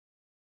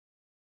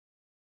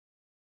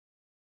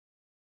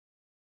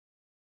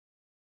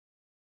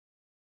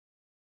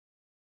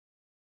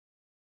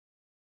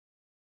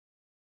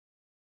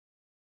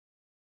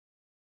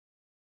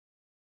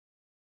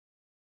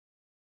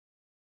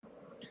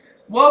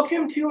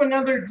Welcome to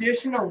another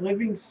edition of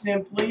Living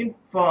Simply and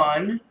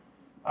Fun.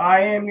 I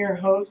am your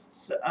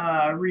host,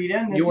 Rita,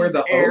 and this You are is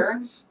the Aaron.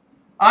 hosts?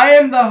 I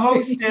am the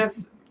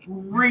hostess,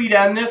 Rita,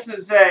 and this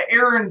is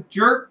Aaron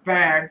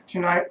Jerkbags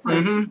tonight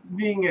for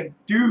being a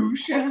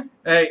douche.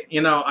 Hey,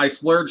 you know, I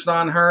splurged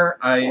on her.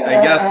 I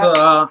guess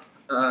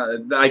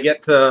I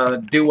get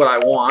to do what I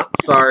want.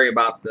 Sorry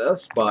about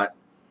this, but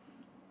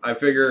I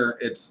figure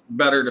it's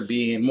better to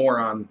be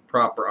more on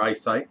proper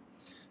eyesight.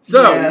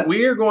 So, Yes.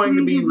 we are going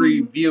to be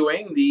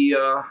reviewing the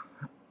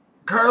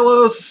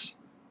Carlos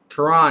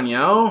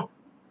Torano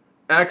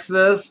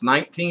Exodus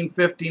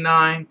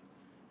 1959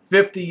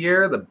 50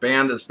 year. The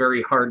band is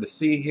very hard to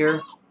see here,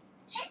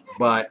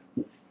 but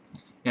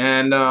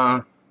These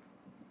are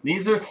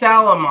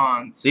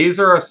Salomans. these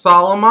are a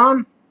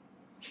Salomon,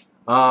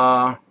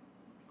 but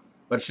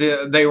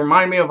they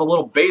remind me of a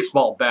little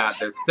baseball bat.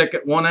 They're thick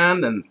at one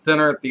end and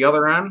thinner at the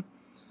other end.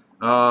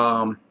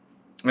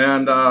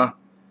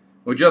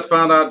 We just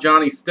found out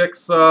Johnny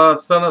Sticks sent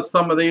us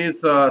some of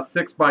these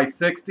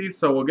 6x60,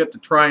 so we'll get to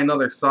try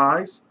another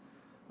size.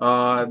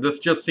 This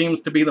just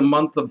seems to be the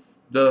month of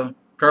the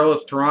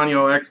Carlos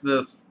Torano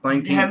Exodus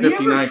 1959-50 year. Have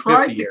you ever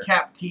tried the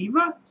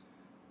Captiva?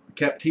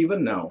 Captiva?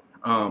 No.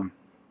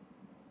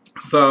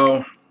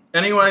 So,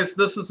 anyways,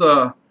 this is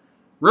a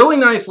really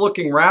nice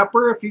looking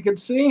wrapper, if you could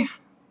see.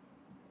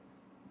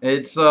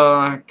 It's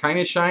kind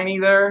of shiny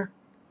there.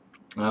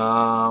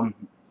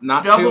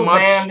 Not too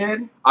much.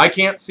 Double-banded. I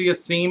can't see a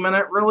seam in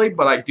it really,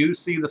 but I do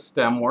see the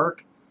stem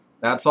work.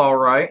 That's all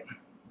right.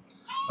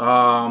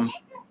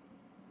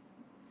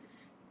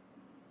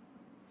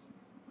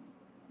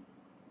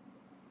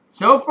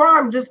 So far,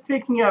 I'm just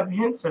picking up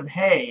hints of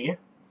hay.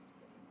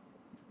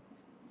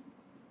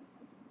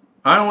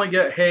 I only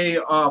get hay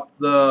off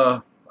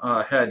the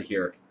head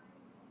here.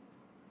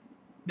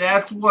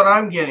 That's what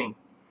I'm getting.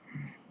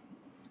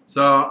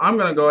 So I'm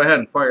going to go ahead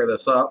and fire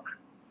this up.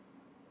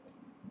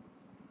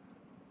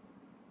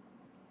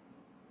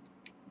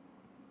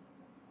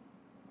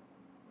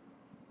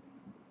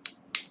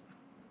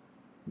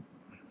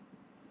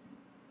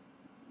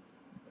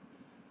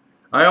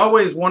 I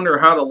always wonder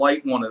how to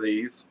light one of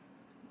these.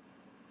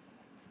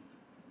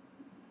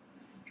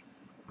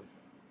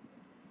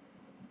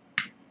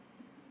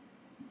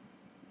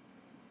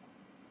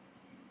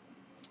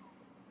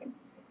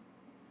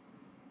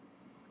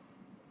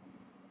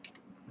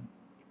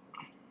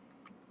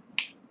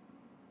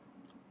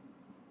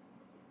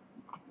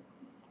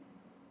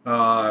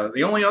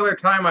 The only other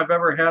time I've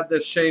ever had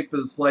this shape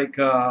is like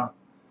it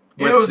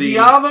was the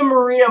Ave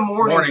Maria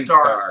Morning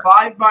Stars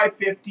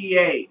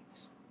 5x58.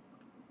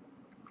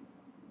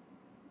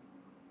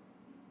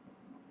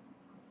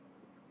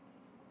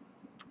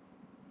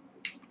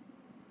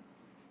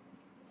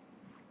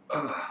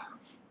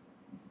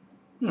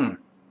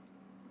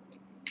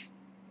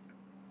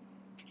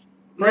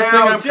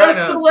 Now,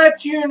 just to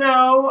let you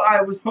know,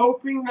 I was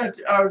hoping that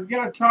I was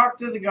going to talk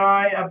to the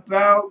guy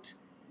about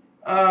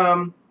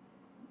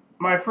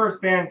my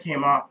first band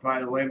came off,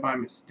 by the way, by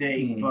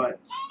mistake, but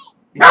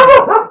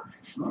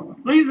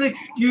please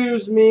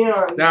excuse me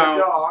on now,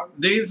 the dog.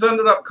 These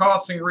ended up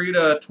costing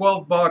Rita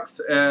 $12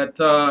 at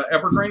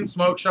Evergreen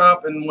Smoke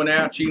Shop in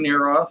Wenatchee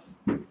near us.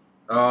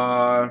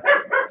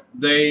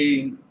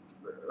 They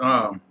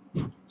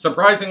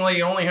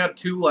surprisingly only had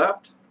 2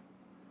 left.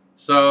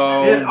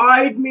 So it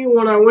eyed me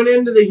when I went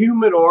into the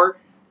humidor,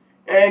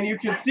 and you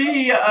can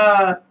see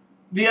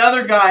the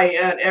other guy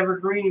at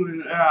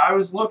Evergreen. I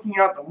was looking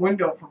out the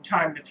window from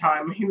time to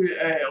time.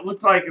 It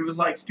looked like it was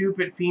like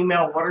stupid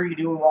female. What are you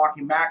doing,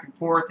 walking back and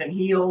forth in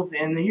heels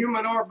in the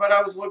humidor? But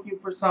I was looking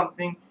for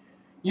something.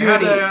 You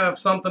had to have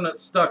something that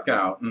stuck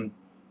out, and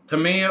to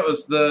me, it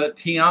was the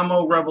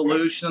Tiamo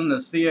Revolution, the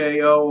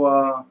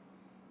CAO.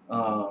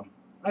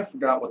 I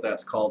forgot what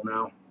that's called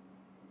now.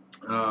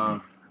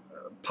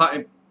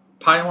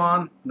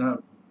 Pylon?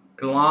 No,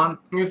 Pylon?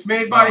 It was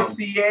made by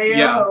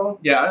CAO.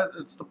 Yeah,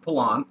 it's the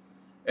Pylon.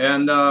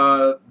 And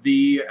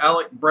the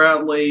Alec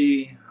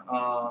Bradley,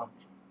 I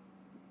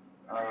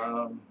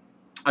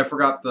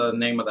forgot the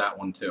name of that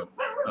one too.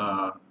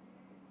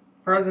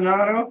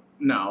 Presinato?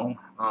 No.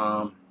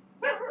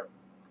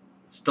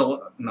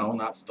 No,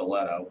 not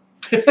Stiletto.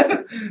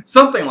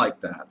 Something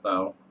like that,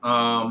 though.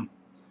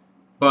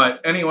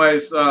 But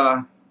anyways,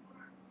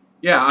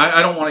 yeah,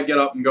 I don't want to get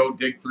up and go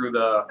dig through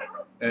the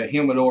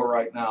humidor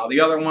right now. The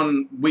other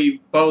one,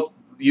 we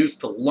both used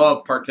to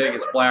love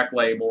Partagas Black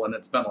Label, and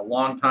it's been a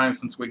long time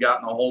since we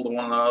gotten a hold of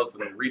one of those,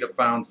 and Rita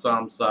found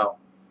some, so.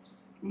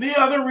 The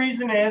other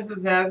reason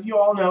is as you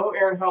all know,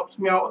 Aaron helps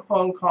me out with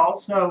phone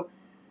calls, so,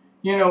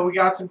 you know, we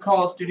got some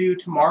calls to do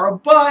tomorrow,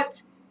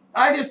 but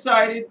I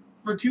decided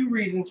for 2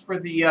 reasons for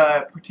the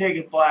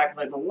Partagas Black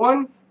Label.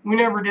 1, we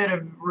never did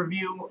a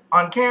review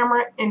on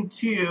camera, and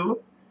 2,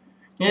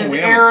 is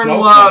Aaron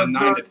loves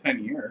 9 to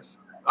 10 years.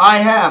 I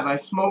have. I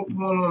smoked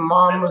when my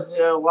mom was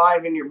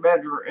alive in your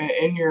bedroom,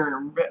 in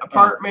your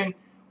apartment,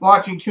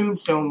 watching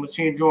Tombstone, which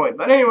she enjoyed.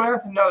 But anyway,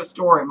 that's another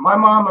story. My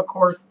mom, of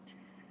course,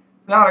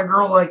 not a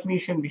girl like me,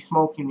 shouldn't be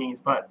smoking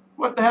these, but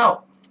what the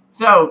hell.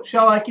 So,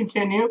 shall I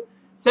continue?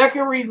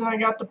 Second reason I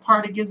got the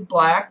Partagas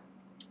Black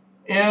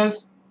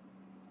is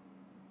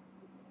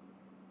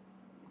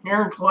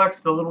Aaron collects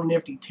the little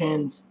nifty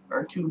tins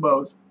or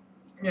tubos.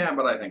 Yeah,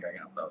 but I think I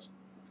got those.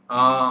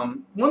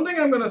 One thing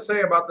I'm going to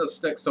say about this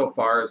stick so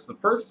far is the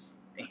first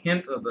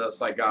hint of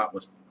this I got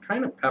was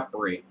kind of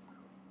peppery.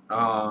 But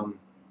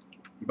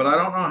I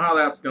don't know how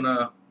that's going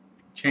to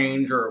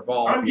change or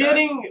evolve I'm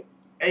getting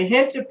a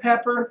hint of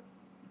pepper,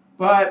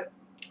 but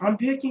I'm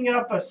picking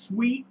up a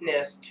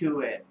sweetness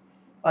to it.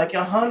 Like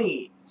a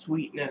honey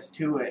sweetness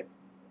to it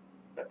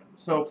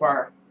so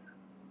far.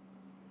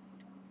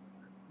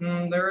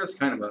 There is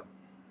kind of a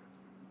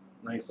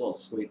nice little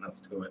sweetness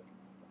to it.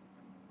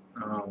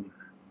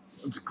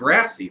 It's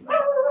grassy,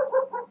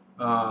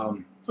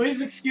 though.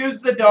 Please excuse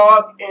the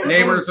dog.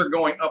 Neighbors are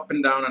going up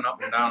and down and up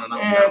and down and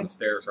up and down the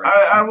stairs right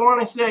now. I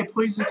want to say,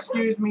 please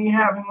excuse me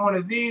having one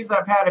of these.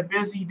 I've had a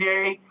busy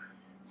day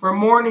from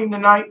morning to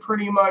night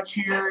pretty much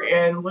here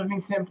in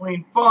Living Simply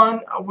and Fun.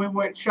 We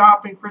went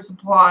shopping for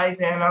supplies,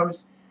 and I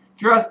was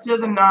dressed to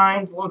the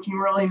nines, looking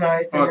really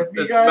nice. And it's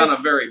been a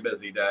very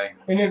busy day.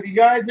 And if you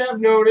guys have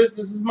noticed,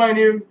 this is my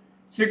new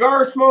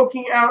cigar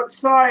smoking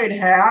outside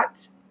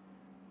hat.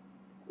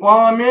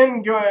 While I'm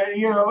in,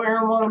 you know,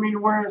 Aaron wanted me to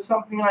wear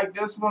something like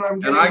this when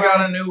I'm getting. And I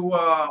got a new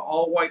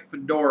all-white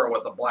fedora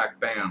with a black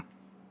band.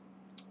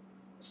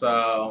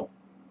 So.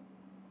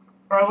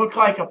 I look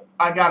like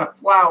I got a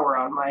flower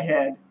on my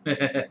head.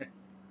 But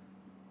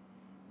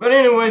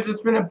anyways,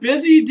 it's been a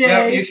busy day.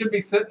 Yeah, you should be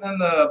sitting in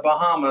the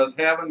Bahamas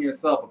having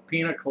yourself a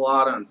pina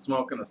colada and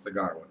smoking a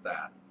cigar with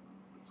that.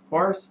 Of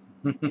course.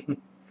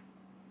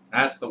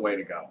 That's the way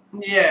to go.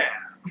 Yeah.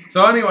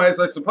 So anyways,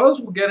 I suppose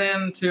we'll get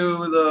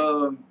into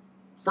the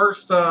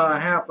first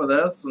half of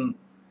this and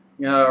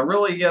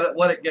really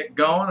let it get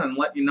going and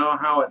let you know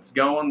how it's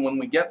going when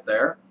we get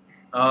there.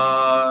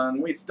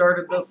 And we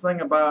started this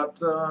thing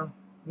about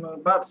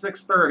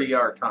 6:30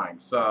 our time,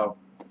 so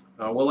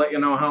we'll let you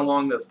know how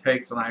long this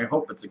takes, and I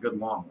hope it's a good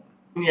long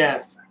one.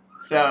 Yes.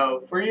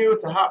 So for you,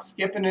 it's a hop,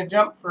 skip, and a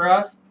jump. For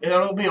us,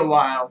 it'll be a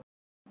while.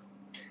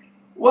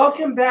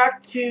 Welcome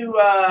back to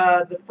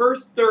the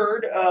first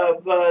third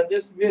of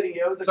this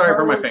video. Sorry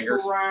for my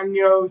fingers.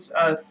 Torano's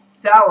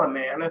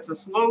Salomans. It's a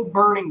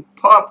slow-burning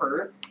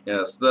puffer.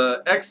 Yes,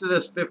 the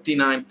Exodus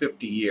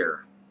 5950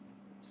 year.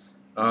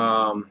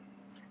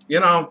 You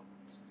know,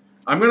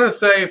 I'm going to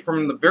say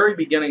from the very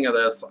beginning of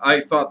this,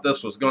 I thought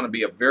this was going to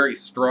be a very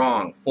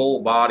strong,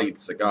 full-bodied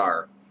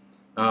cigar.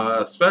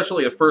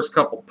 Especially the first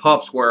couple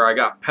puffs where I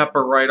got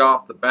pepper right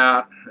off the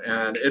bat,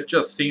 and it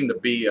just seemed to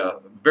be a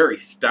very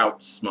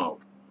stout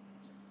smoke.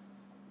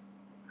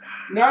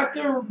 Not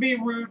to be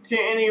rude to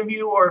any of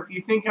you, or if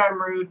you think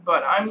I'm rude,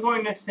 but I'm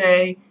going to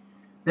say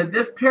that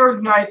this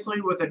pairs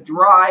nicely with a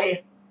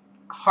dry,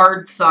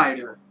 hard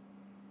cider.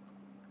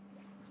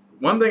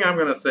 One thing I'm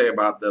going to say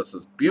about this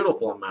is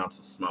beautiful amounts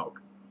of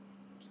smoke.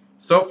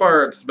 So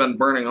far, it's been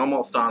burning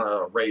almost on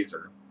a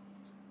razor.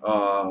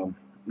 No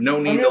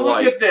need to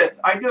light. Look at this.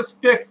 I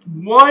just fixed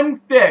one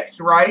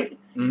fix, right?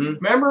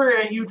 Mm-hmm. Remember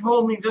you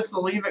told me just to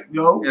leave it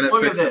go? And it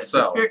Look fixed at this.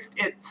 itself. It fixed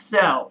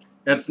itself.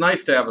 It's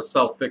nice to have a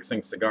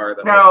self-fixing cigar.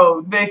 Now,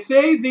 they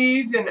say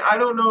these, and I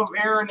don't know if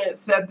Aaron had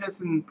said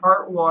this in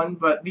part 1,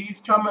 but these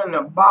come in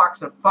a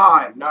box of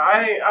 5. Now,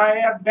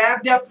 I have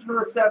bad depth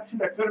perception.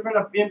 That could have been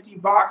an empty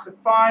box of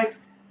 5,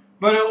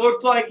 but it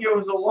looked like it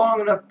was a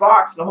long enough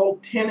box to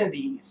hold 10 of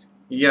these.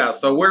 Yeah,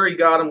 so where he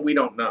got them, we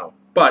don't know.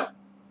 But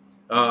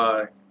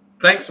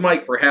thanks,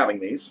 Mike, for having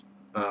these.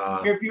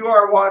 If you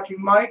are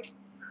watching, Mike.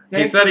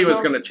 He said he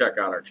was going to check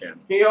out our channel.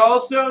 He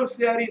also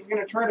said he's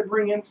going to try to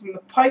bring in some of the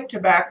pipe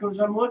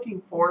tobaccos I'm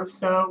looking for.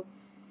 So,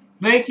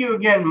 thank you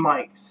again,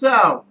 Mike.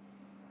 So,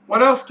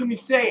 what else can you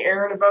say,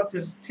 Aaron, about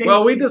this tasty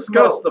Well, we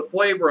discussed smoke? the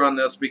flavor on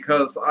this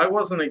because I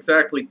wasn't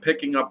exactly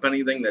picking up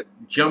anything that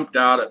jumped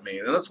out at me.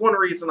 And that's one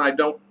reason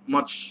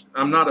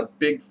I'm not a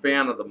big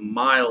fan of the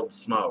mild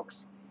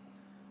smokes.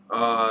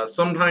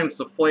 Sometimes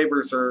the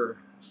flavors are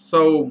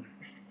so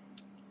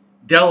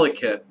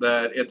delicate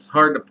that it's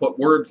hard to put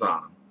words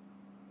on them.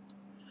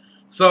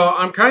 So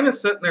I'm kind of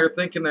sitting there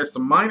thinking there's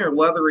some minor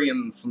leathery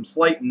and some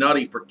slight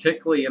nutty,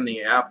 particularly in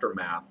the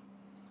aftermath.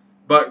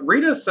 But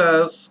Rita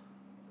says,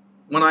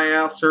 when I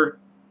asked her,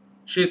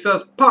 she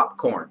says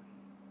popcorn.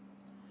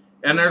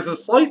 And there's a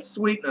slight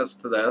sweetness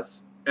to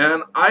this.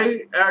 And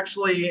I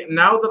actually,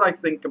 now that I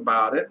think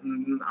about it,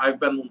 and I've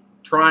been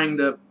trying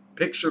to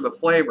picture the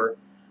flavor,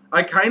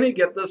 I kind of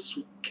get this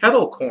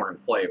kettle corn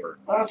flavor.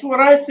 That's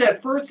what I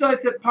said. First I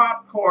said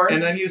popcorn.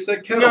 And then you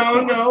said kettle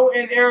corn. No,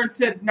 and Aaron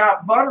said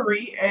not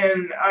buttery,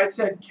 and I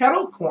said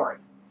kettle corn.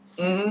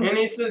 Mm-hmm. And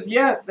he says,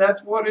 yes,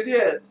 that's what it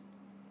is.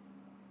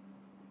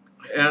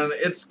 And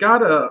it's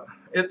got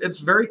it's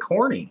very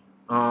corny.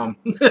 And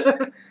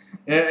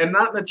not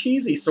in a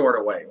cheesy sort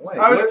of way. Wait,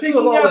 I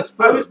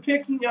was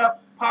picking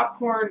up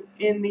popcorn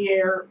in the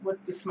air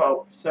with the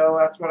smoke, so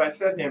that's what I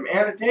said to him.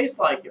 And it tastes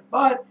like it,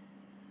 but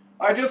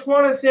I just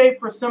want to say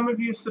for some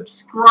of you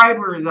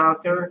subscribers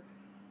out there,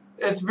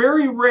 it's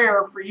very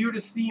rare for you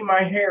to see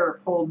my hair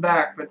pulled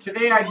back. But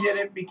today I did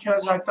it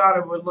because I thought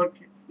it would look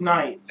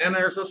Nice. And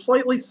there's a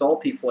slightly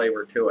salty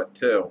flavor to it,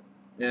 too.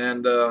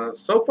 And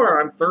so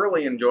far, I'm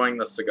thoroughly enjoying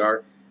this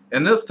cigar.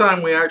 And this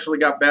time, we actually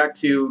got back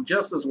to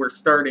just as we're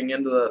starting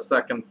into the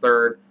second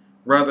third,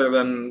 rather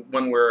than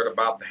when we're at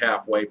about the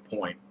halfway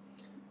point.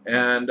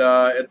 And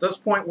at this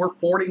point, we're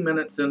 40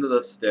 minutes into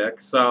the stick,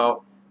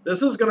 so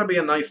this is going to be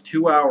a nice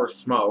 2-hour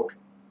smoke.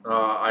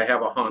 I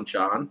have a hunch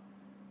on.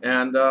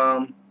 And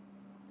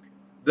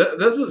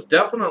this is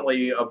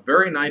definitely a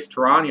very nice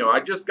Torano. I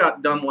just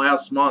got done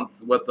last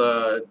month with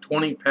a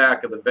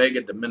 20-pack of the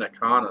Vega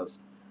Dominicanas,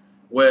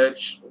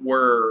 which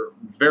were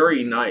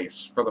very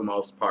nice for the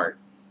most part.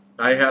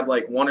 I had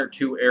like 1 or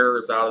 2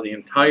 errors out of the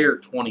entire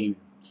 20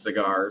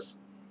 cigars.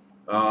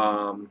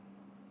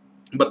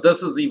 But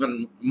this is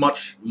even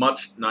much,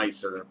 much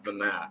nicer than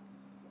that.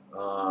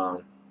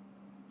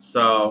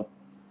 So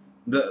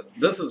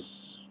this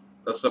is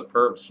a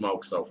superb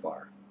smoke so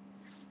far.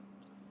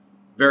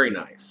 Very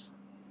nice.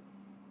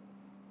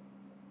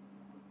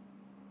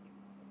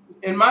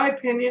 In my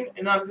opinion,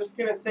 and I'm just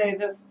going to say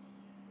this,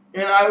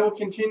 and I will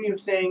continue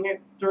saying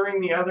it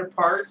during the other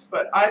parts,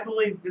 but I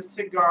believe this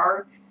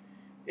cigar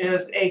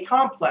is a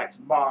complex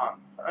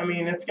bomb. I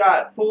mean, it's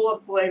got full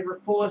of flavor,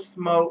 full of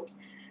smoke.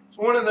 It's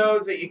one of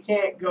those that you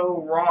can't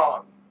go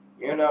wrong,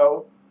 you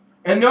know.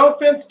 And no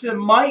offense to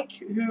Mike,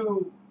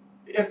 who,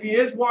 if he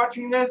is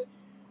watching this,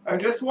 I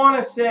just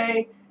want to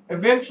say,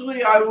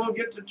 eventually I will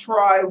get to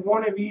try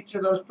one of each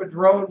of those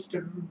Padrones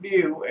to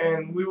review,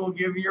 and we will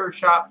give your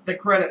shop the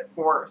credit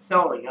for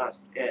selling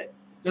us it,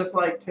 just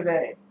like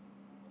today.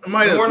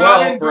 Might as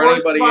well for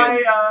anybody.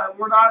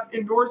 We're not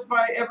endorsed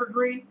by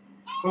Evergreen,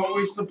 but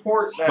we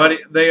support them. But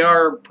they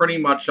are pretty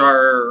much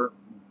our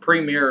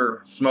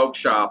premier smoke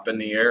shop in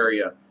the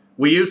area.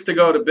 We used to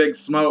go to Big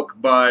Smoke,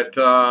 but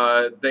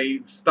they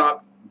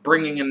stopped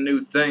bringing in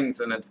new things,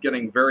 and it's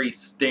getting very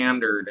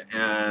standard.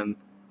 And,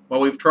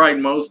 well, we've tried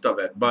most of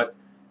it, but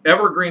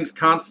Evergreen's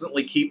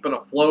constantly keeping a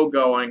flow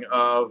going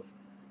of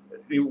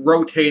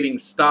rotating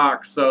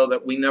stock so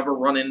that we never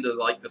run into,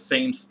 like, the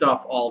same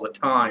stuff all the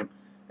time.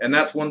 And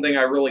that's one thing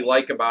I really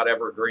like about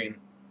Evergreen,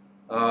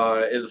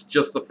 is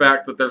just the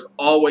fact that there's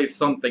always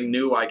something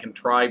new I can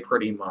try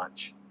pretty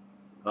much.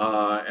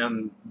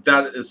 And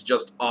that is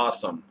just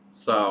awesome.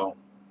 So,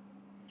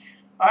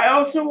 I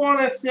also want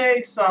to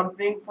say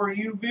something for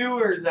you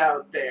viewers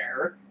out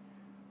there.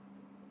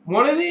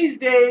 One of these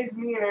days,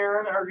 me and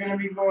Aaron are going to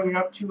be going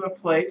up to a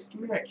place,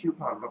 give me that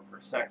coupon book for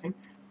a second,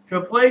 to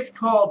a place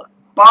called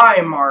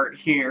Buy Mart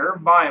here.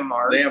 Buy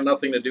Mart. They have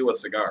nothing to do with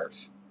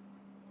cigars.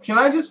 Can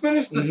I just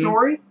finish the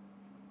story?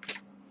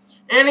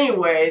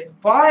 Anyways,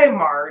 Buy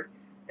Mart,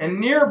 and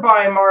near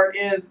Buy Mart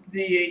is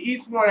the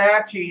East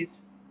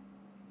Wenatchee's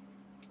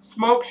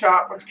smoke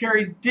shop, which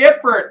carries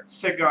different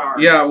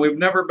cigars. Yeah, we've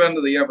never been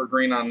to the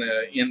Evergreen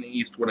in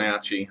East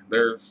Wenatchee.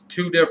 There's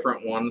 2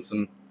 different ones,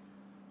 and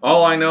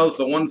all I know is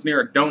the one's near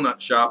a donut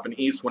shop in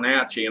East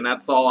Wenatchee, and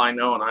that's all I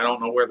know, and I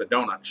don't know where the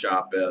donut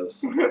shop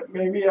is.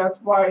 Maybe that's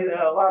why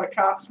a lot of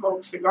cops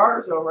smoke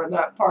cigars over in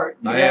that part.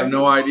 I have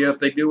no idea if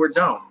they do or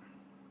don't.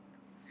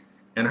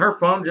 And her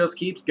phone just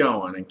keeps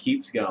going and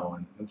keeps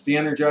going. It's the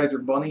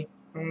Energizer Bunny.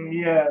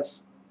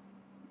 Yes.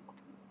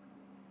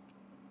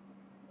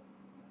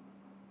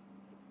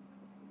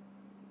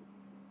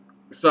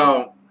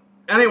 So,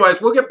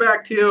 anyways, we'll get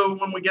back to you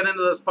when we get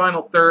into this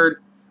final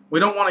third. We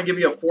don't want to give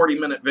you a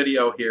 40-minute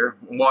video here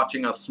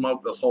watching us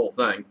smoke this whole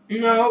thing.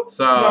 Nope,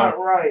 so, not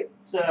right.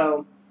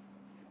 So,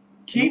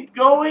 keep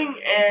going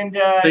and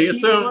see you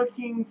keep soon.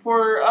 Looking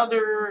for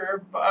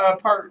other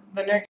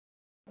the next.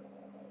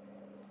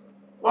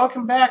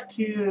 Welcome back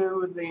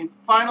to the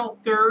final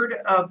third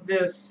of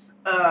this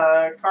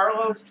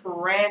Carlos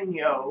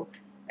Torano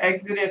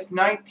Exodus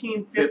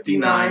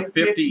 1959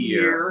 50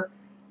 year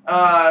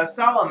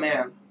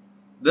Salomans.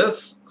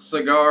 This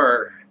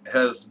cigar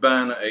has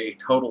been a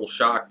total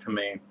shock to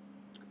me.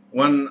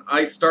 When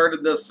I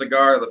started this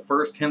cigar, the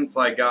first hints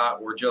I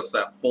got were just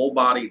that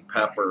full-bodied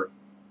pepper,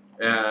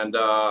 and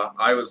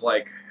I was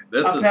like,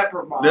 this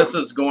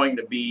is going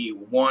to be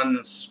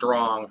one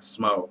strong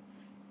smoke.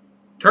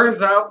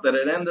 Turns out that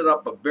it ended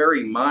up a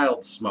very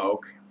mild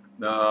smoke.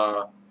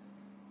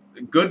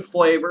 Good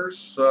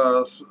flavors,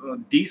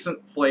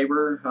 decent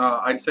flavor.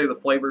 I'd say the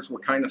flavors were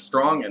kind of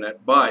strong in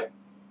it, but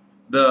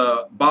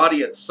the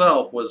body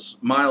itself was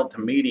mild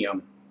to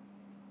medium,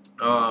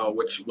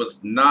 which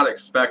was not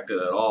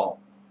expected at all.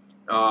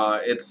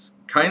 It's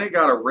kind of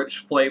got a rich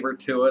flavor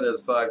to it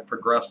as I've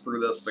progressed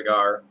through this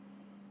cigar,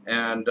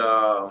 and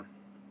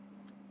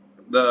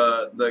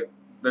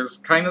there's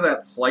kind of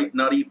that slight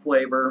nutty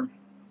flavor.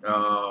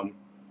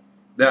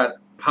 That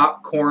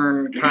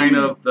popcorn, kind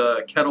of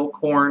the kettle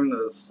corn,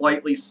 is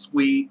slightly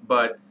sweet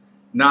but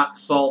not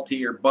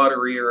salty or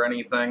buttery or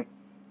anything,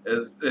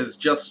 is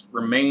just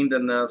remained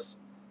in this.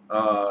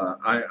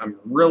 I'm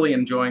really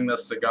enjoying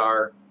this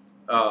cigar.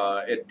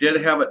 It did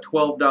have a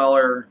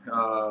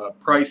 $12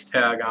 price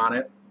tag on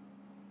it,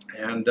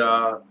 and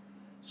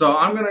so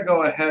I'm going to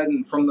go ahead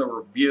and from the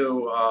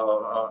review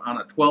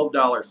on a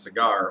 $12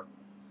 cigar,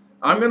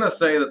 I'm going to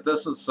say that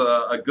this is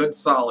a good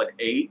solid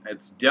 8.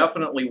 It's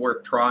definitely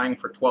worth trying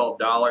for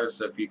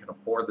 $12 if you can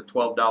afford the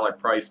 $12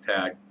 price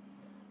tag.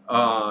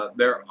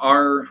 There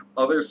are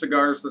other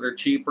cigars that are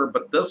cheaper,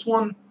 but this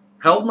one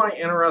held my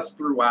interest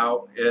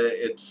throughout.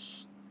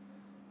 It's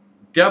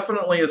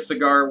definitely a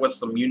cigar with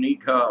some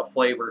unique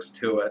flavors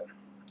to it,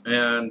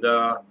 and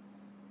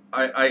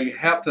I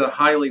have to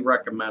highly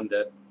recommend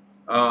it.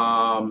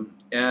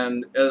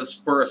 And as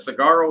for a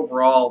cigar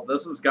overall,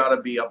 this has got to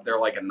be up there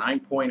like a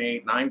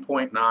 9.8,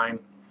 9.9.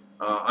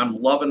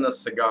 I'm loving this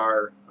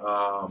cigar.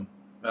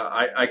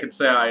 I could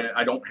say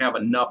I don't have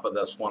enough of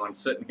this one. I'm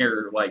sitting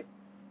here like,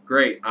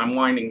 great, I'm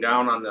winding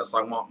down on this.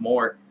 I want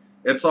more.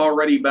 It's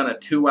already been a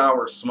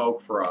 2-hour smoke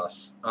for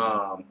us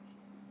on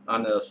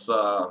this.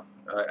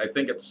 I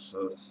think it's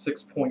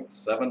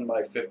 6.7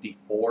 by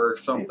 54 or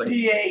something.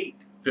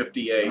 58.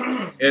 58.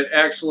 It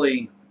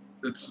actually...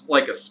 It's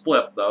like a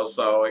spliff, though,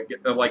 so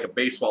like a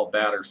baseball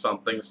bat or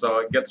something, so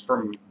it gets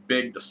from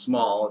big to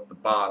small at the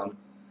bottom.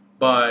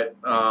 But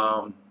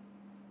I'm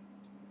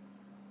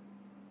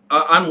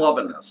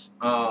loving this.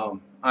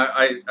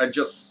 I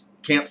just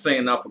can't say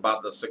enough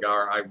about this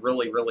cigar. I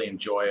really, really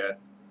enjoy it.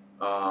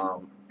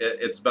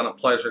 It's been a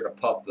pleasure to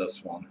puff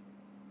this one.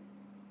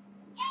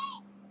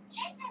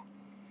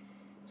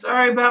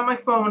 Sorry about my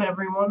phone,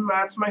 everyone.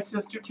 That's my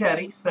sister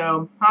Teddy.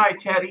 So, hi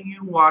Teddy,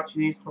 you watch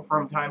these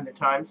from time to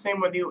time. Same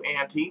with you,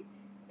 Auntie,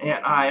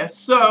 Aunt Aya.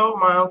 So,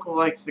 my uncle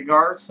likes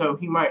cigars, so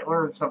he might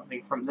learn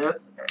something from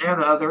this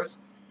and others.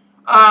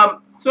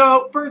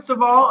 So, first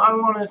of all, I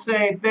want to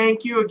say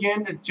thank you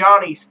again to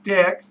Johnny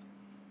Sticks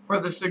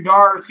for the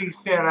cigars he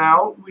sent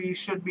out. We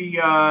should be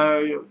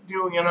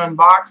doing an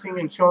unboxing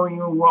and showing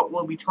you what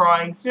we'll be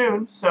trying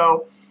soon.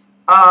 So,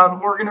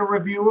 we're going to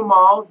review them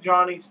all.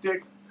 Johnny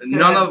Sticks said,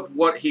 none of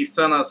what he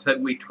sent us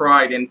had we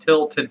tried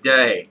until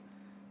today.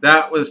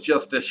 That was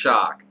just a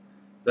shock.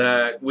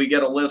 That we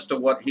get a list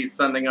of what he's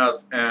sending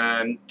us,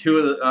 and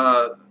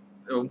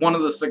one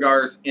of the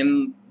cigars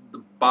in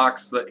the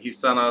box that he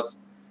sent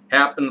us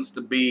happens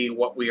to be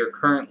what we are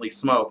currently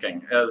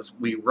smoking, as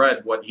we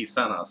read what he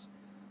sent us.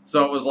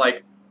 So it was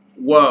like,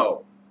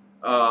 whoa.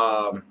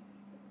 And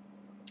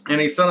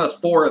he sent us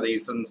 4 of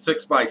these in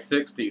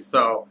 6x60,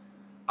 so...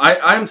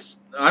 I'm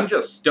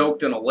just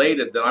stoked and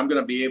elated that I'm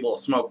going to be able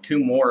to smoke 2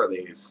 more of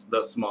these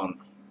this month.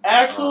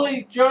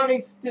 Actually,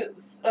 Johnny,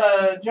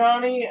 I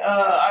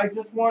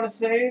just want to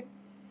say,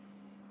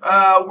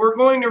 we're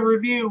going to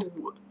review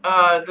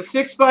the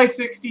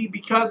 6x60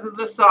 because of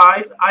the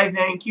size. I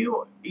thank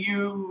you.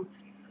 You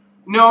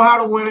know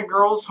how to win a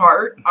girl's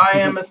heart. I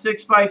am a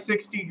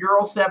 6x60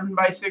 girl,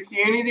 7x60.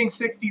 Anything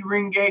 60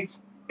 ring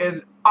gigs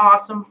is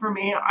awesome for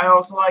me. I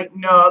also like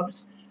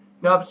nubs.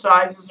 Nub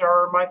sizes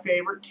are my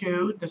favorite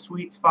too, the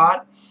sweet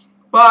spot.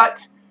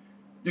 But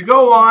to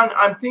go on,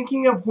 I'm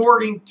thinking of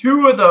hoarding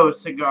 2 of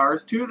those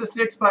cigars, 2 of the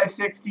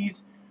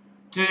 6x60s,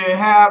 to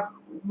have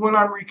when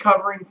I'm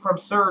recovering from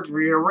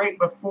surgery or right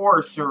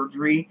before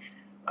surgery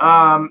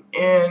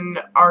in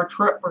our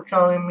trip we're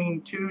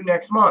coming to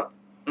next month.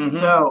 Mm-hmm.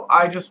 So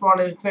I just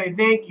wanted to say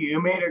thank you.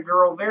 You made a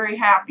girl very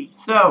happy.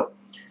 So.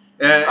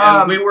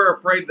 And we were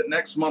afraid that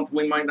next month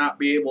we might not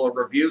be able to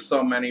review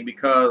so many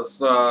because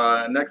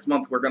next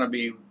month we're going to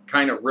be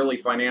kind of really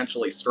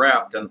financially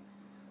strapped. And,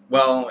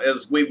 well,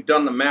 as we've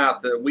done the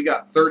math, we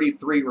got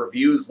 33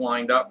 reviews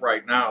lined up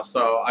right now.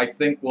 So I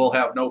think we'll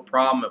have no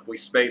problem if we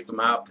space them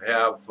out to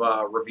have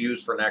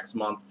reviews for next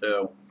month,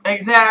 too.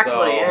 Exactly.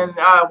 So, and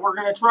we're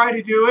going to try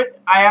to do it.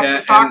 I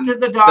have to talk to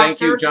the doctor. Thank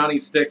you, Johnny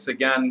Sticks,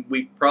 again.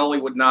 We probably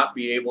would not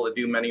be able to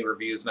do many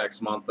reviews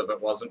next month if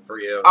it wasn't for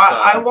you.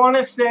 I want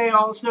to say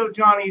also,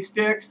 Johnny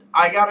Sticks,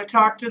 I got to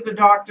talk to the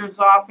doctor's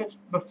office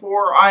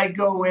before I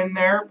go in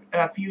there,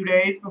 a few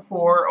days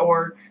before,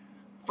 or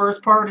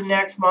first part of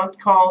next month,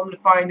 call them to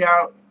find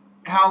out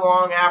how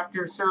long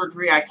after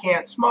surgery I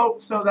can't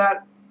smoke, so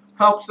that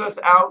helps us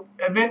out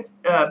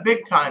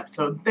big time.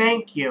 So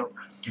thank you.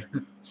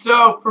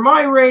 So for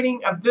my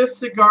rating of this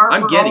cigar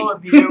all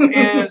of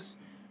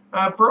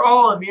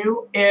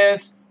you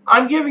is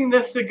I'm giving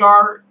this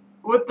cigar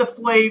with the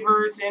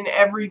flavors and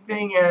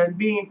everything and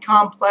being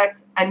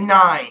complex a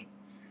 9.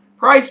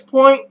 Price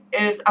point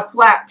is a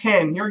flat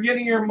 10. You're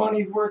getting your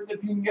money's worth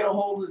if you can get a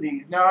hold of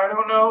these. Now I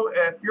don't know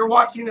if you're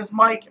watching this,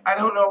 Mike. I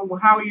don't know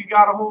how you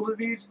got a hold of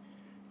these,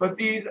 but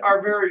these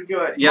are very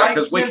good. Yeah,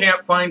 because we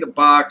can't find a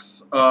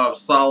box of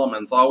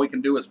Salomans. All we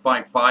can do is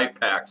find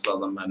 5-packs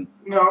of them. And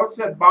no, it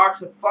said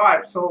box of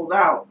 5 sold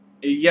out.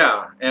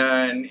 Yeah,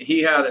 and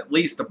he had at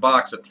least a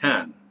box of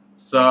 10.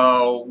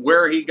 So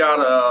where he got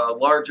a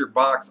larger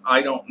box,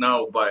 I don't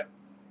know. But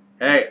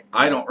hey,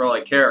 I don't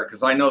really care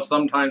because I know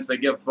sometimes they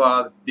give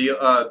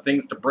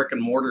things to brick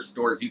and mortar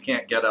stores you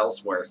can't get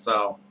elsewhere.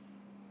 So.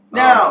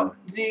 Now,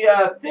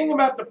 the thing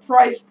about the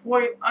price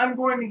point, I'm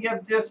going to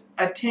give this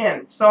a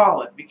 10,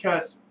 solid,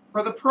 because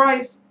for the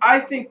price,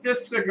 I think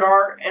this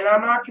cigar, and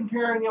I'm not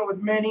comparing it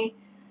with many,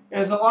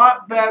 is a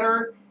lot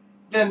better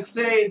than,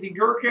 say, the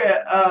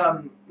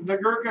Gurkha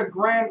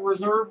Grand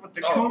Reserve with the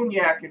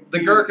cognac infused.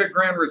 The Gurkha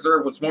Grand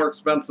Reserve was more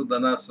expensive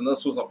than this, and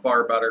this was a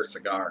far better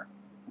cigar.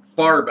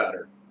 Far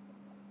better.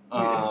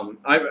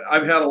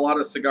 I've had a lot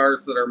of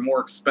cigars that are more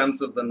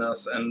expensive than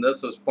this, and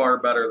this is far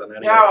better than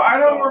any. Now, of them, I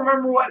don't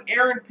remember what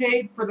Aaron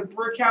paid for the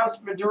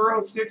Brickhouse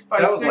Maduro 6x60.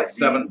 That was like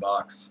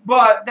 $7.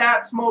 But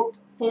that smoked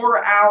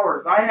 4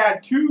 hours. I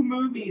had 2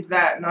 movies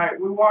that night.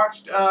 We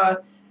watched I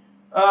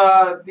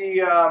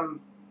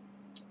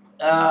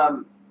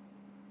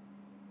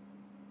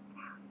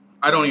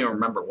don't even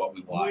remember what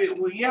we watched.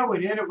 Yeah, we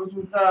did. It was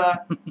with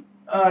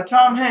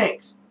Tom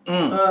Hanks.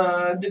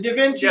 The Da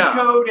Vinci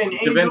Code and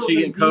Angels Da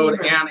Vinci and Code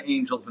Demons. and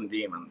Angels and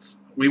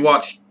Demons. We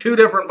watched 2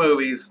 different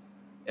movies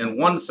in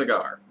 1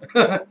 cigar.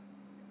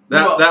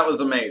 that was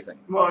amazing.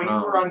 Well, you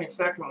were on your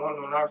second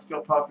one when I was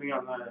still puffing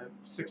on the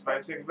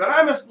 6x6. But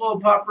I'm a slow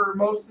puffer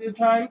most of the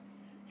time.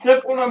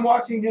 Except when I'm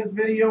watching his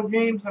video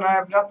games and I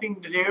have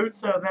nothing to do.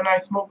 So then I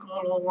smoke a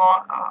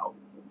little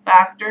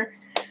faster.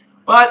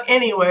 But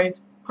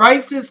anyways,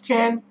 price is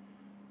 10.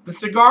 The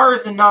cigar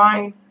is a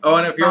 9. Oh,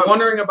 and if you're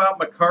wondering about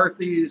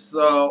McCarthy's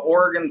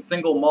Oregon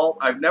single malt,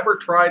 I've never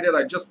tried it.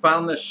 I just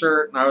found this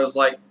shirt, and I was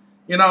like,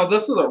 you know,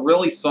 this is a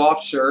really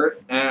soft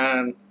shirt,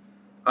 and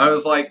I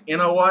was like, you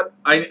know what?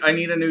 I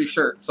need a new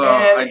shirt. So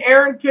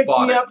Aaron picked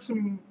me up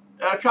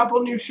a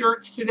couple new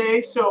shirts today,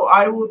 so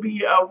I will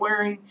be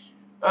wearing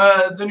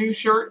the new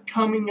shirt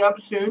coming up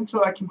soon,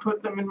 so I can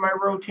put them in my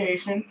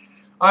rotation.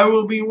 I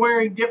will be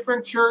wearing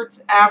different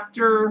shirts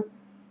after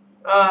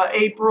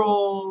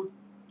April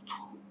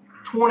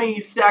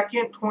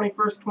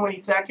 21st,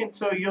 22nd,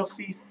 so you'll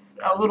see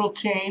a little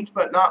change,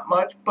 but not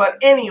much. But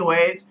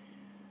anyways,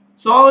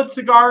 solid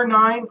cigar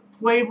 9,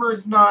 flavor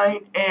is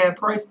 9, and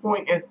price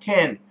point is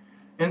 10.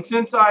 And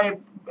since I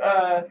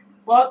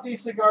bought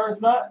these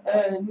cigars not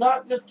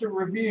just to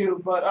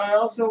review, but I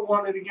also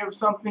wanted to give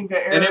something to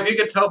Aaron. And if you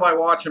could tell by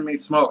watching me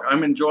smoke,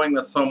 I'm enjoying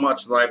this so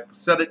much that I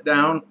set it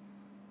down,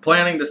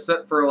 planning to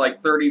sit for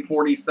like 30,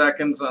 40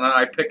 seconds, and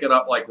I pick it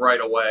up like right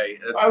away.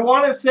 I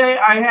want to say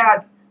I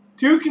had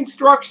 2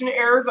 construction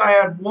errors. I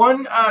had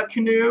 1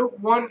 canoe,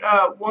 one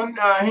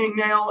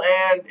hangnail,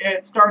 and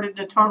it started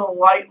to tunnel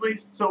lightly,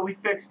 so we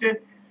fixed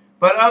it.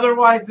 But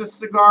otherwise, this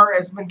cigar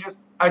has been just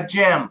a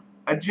gem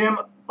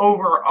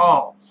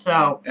overall.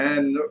 So,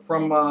 and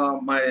from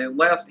my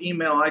last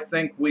email, I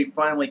think we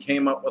finally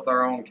came up with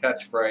our own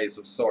catchphrase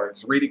of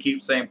sorts. Rita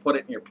keeps saying, "Put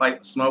it in your pipe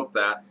and smoke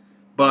that,"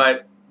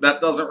 but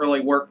that doesn't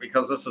really work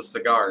because this is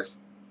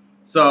cigars.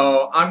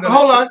 So I'm gonna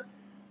hold on.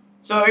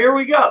 So here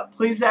we go.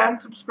 Please add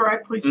and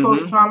subscribe. Please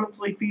post comments,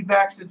 leave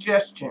feedback,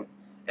 suggestion.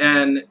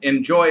 And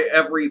enjoy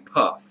every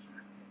puff.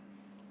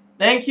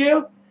 Thank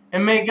you,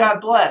 and may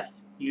God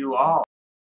bless you all.